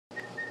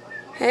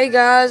Hey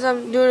guys,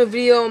 I'm doing a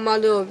video on my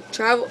little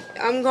travel.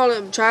 I'm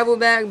calling it a travel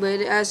bag,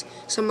 but it has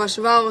some of my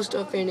survival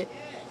stuff in it.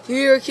 If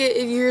you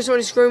hear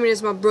somebody screaming,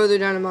 it's my brother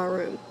down in my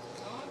room.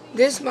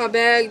 This is my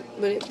bag,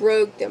 but it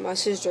broke that my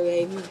sister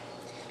gave me.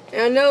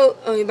 And I know.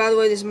 By the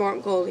way, this is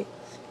Martin Coley.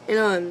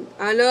 And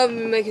I know I've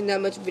been making that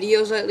much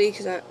videos lately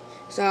because I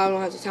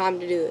don't have the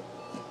time to do it.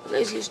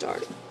 Let's get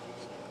started.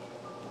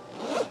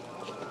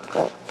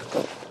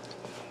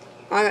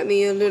 I got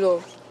me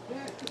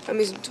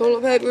some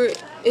toilet paper.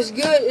 It's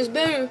good. It's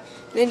better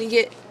than to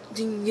get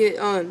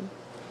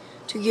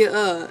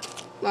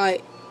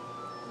like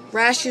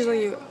rashes on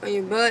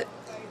your butt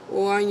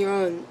or on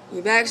your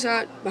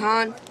backside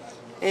behind.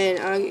 And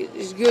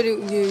it's good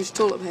to use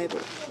toilet paper.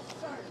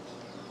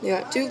 They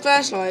got 2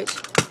 flashlights.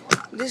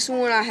 This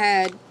one I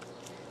had.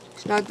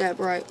 It's not that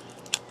bright.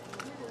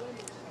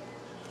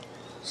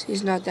 See,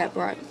 it's not that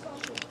bright.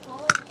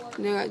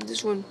 And they got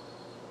this one.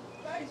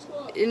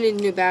 It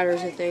needs new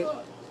batteries, I think.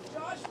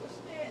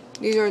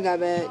 These aren't that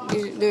bad.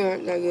 They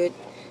aren't that good.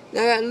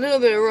 Now I got a little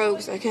bit of rope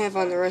because I can't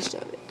find the rest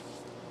of it.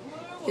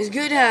 It's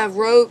good to have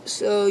rope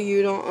so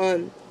you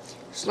don't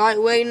it's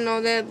lightweight and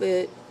all that,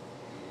 but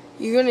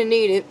you're gonna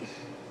need it.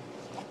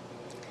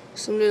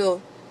 Some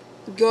little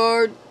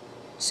Guard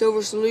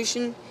silver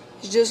solution.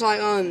 It's just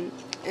like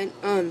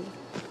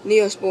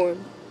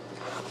Neosporin.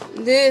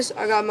 This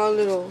I got my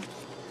little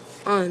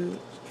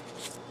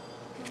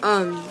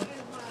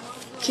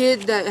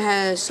kid that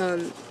has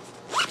some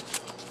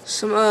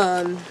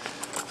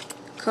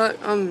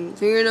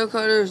fingernail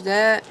cutters,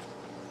 that,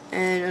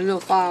 and a little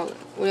file,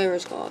 whatever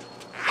it's called.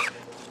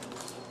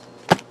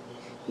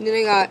 And then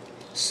I got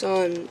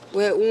some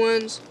wet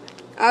ones.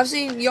 Y'all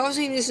seen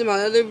this in my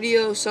other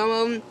video, some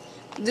of them.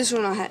 This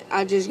one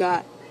I just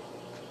got.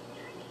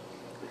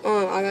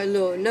 I got a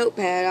little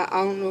notepad.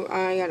 I don't know.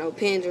 I ain't got no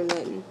pens or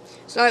nothing.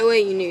 It's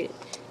lightweight. You need it.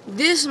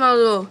 This is my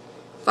little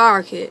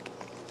fire kit.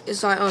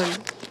 It's like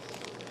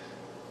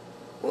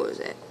what was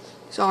that?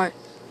 Sorry.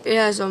 It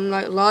has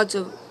like lots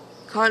of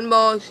cotton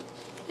balls.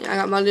 And I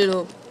got my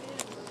little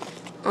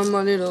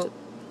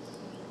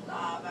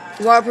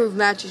waterproof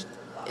matches.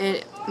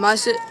 And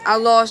I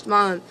lost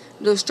my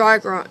little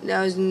striker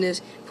that was in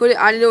this.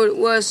 I didn't know what it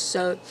was,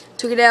 so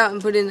took it out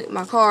and put it in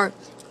my car.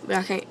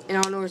 But I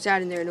don't know where it's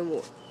at in there no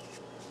more.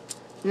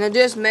 And I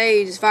just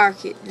made this fire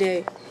kit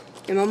today,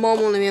 and my mom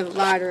won't let me have a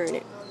lighter in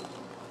it.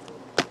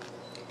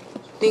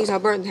 Thinks I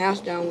burnt the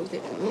house down with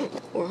it,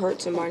 or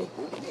hurt somebody.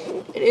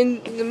 And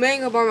in the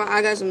main compartment,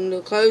 I got some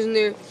little clothes in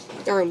there,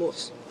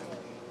 thermals.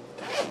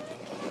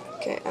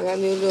 Okay, I got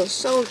me a little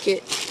sewing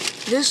kit.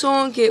 This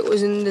sewing kit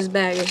was in this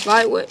bag. It's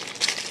lightweight.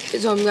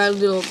 It's got a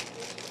little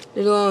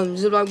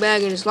Ziploc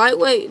bag, and it's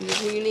lightweight.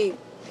 That's what you need.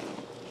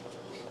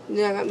 And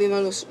then I got me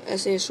my little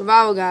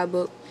survival guide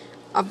book.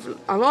 I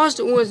lost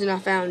it once and I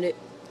found it.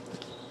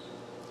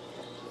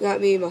 Got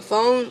me my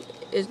phone.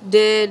 It's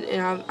dead,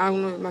 and I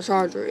don't know where my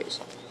charger is.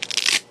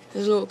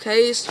 There's a little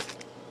case,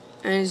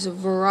 and it's a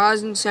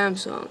Verizon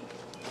Samsung.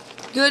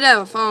 Good to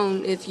have a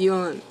phone if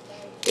you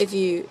it's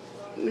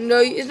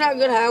not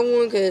good to have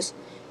one because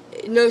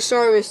no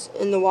service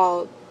in the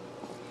wild.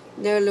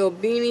 They're a little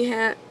beanie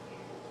hat.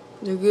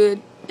 They're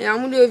good. And I'm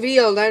gonna do a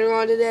video later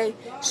on today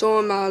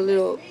showing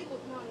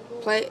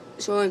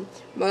some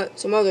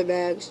other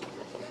bags.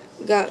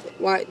 Got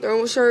white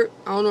thermal shirt.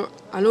 I know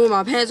where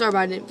my pants are, but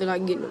I didn't feel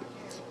like getting them.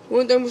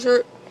 One thermal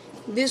shirt.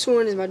 This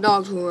one is my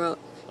dog tore up.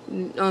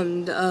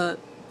 The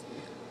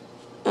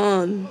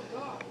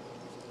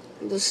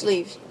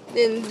sleeves.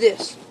 Then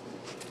this.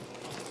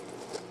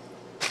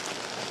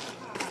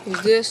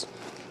 Here's this.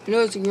 I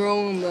know it's a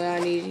girl one, but I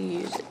need to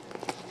use it.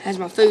 Has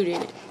my food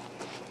in it.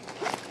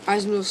 I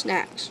have some little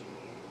snacks.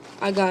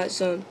 I got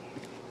some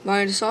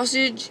Vienna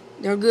sausage.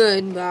 They're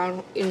good, but I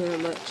don't eat them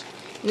that much.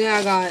 And then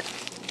I got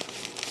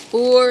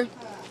four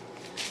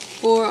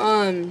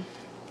hang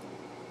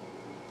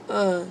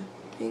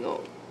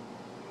on.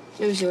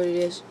 Let me see what it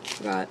is.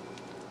 I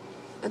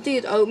think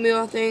it's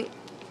oatmeal,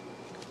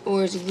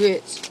 or it's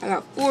grits. I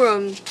got 4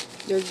 of them.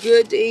 They're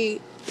good to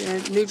eat. They're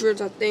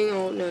nutrients, I think. I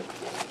don't know.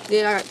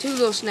 Then I got 2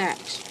 little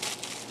snacks.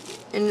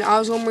 And I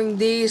was gonna bring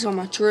these on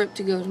my trip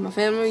to go to my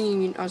family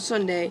reunion on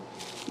Sunday,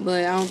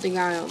 but I don't think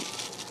I am.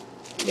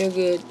 They're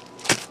good.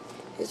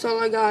 That's all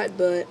I got,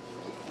 but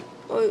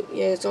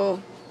yeah, that's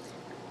all.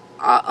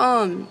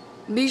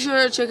 Be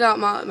sure to check out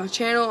my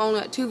channel. I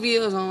only got 2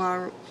 videos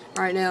online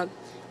right now.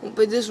 I'll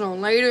put this one on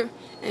later.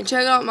 And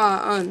check out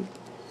my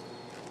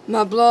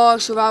blog,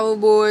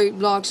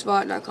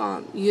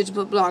 survivalboy.blogspot.com. You just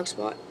put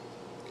blogspot.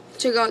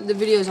 Check out the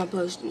videos I'm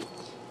posting.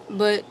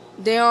 But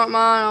they aren't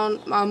mine.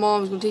 My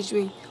mom's gonna teach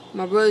me.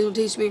 My brother's gonna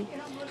teach me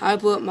how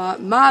to put my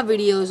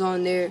videos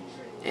on there.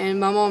 And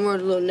my mom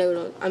wrote a little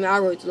note on. I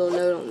wrote a little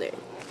note on there.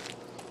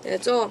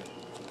 That's all.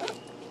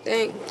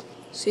 Thanks.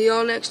 See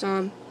y'all next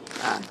time.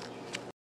 Bye.